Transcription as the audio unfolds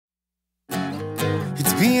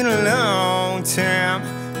It's been a long time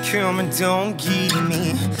coming, don't get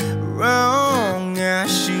me wrong. I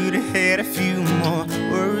should have had a few more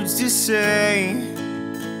words to say.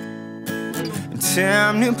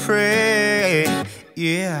 Time to pray,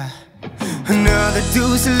 yeah. Another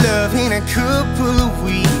dose of love in a couple of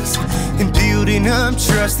weeks, and building up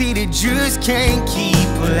trust that it just can't keep.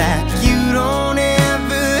 Like you don't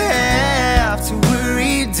ever have to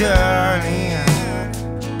worry, darling.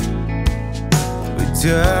 But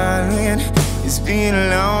darling, it's been a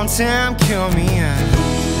long time coming.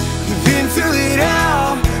 We've been through it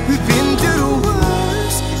all, we've been through the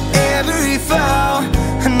worst. Every fall,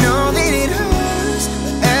 I know that it hurts,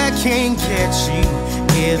 but I can't catch you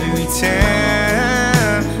every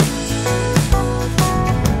time.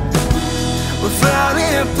 We're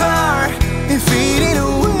falling apart and fading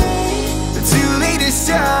away, but too late to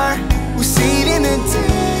start, we're saving the day.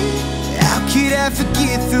 How could I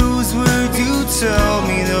forget those words you told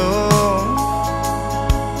me though?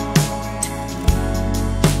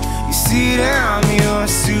 You said I'm your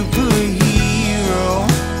superhero.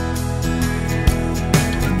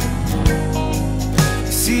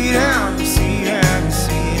 You said I'm, you said I'm, you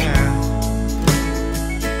said I'm.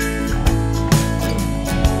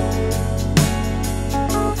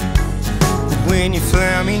 When you're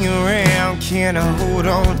flying around, can I hold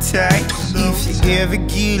on tight? If you ever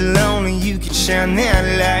get lonely, you can shine that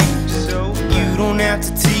light. So you don't have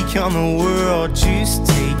to take on the world, just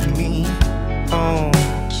take me home.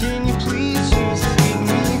 Can you please just take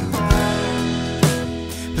me home?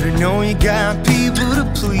 But I know you got people to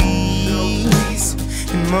please,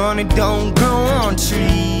 and money don't grow on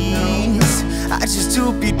trees. I just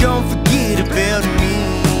hope you don't forget about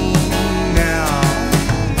me now.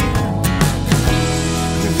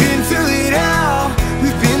 We've been through it all,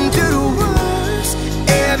 we've been through the worst.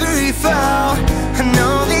 Every fall, I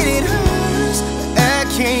know that it hurts, but I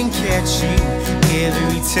can't catch you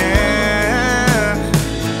every time.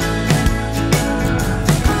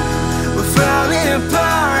 We're falling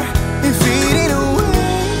apart and fading away,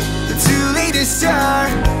 but too late to start,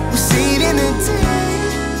 we're saving the day.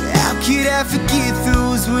 How could I forget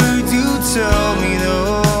those words you told me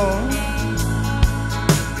though?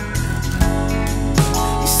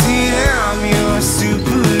 You said I'm your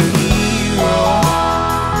superhero.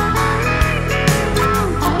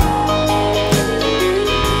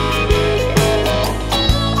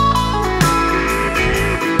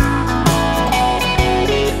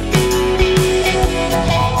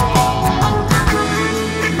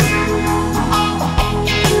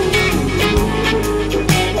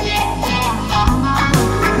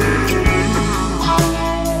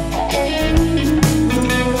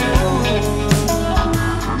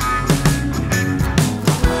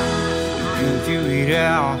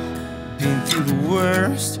 Been through the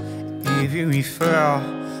worst, every fall.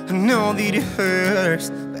 I know that it hurts,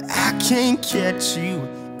 but I can't catch you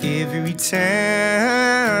every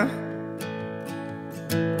time.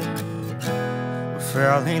 We're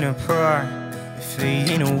falling apart and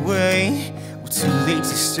fading away, we're too late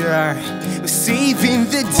to start, we're saving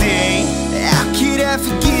the day. How could I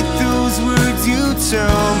forget those words you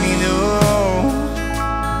told me though?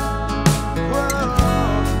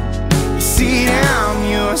 You said I'm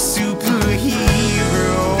your superhero.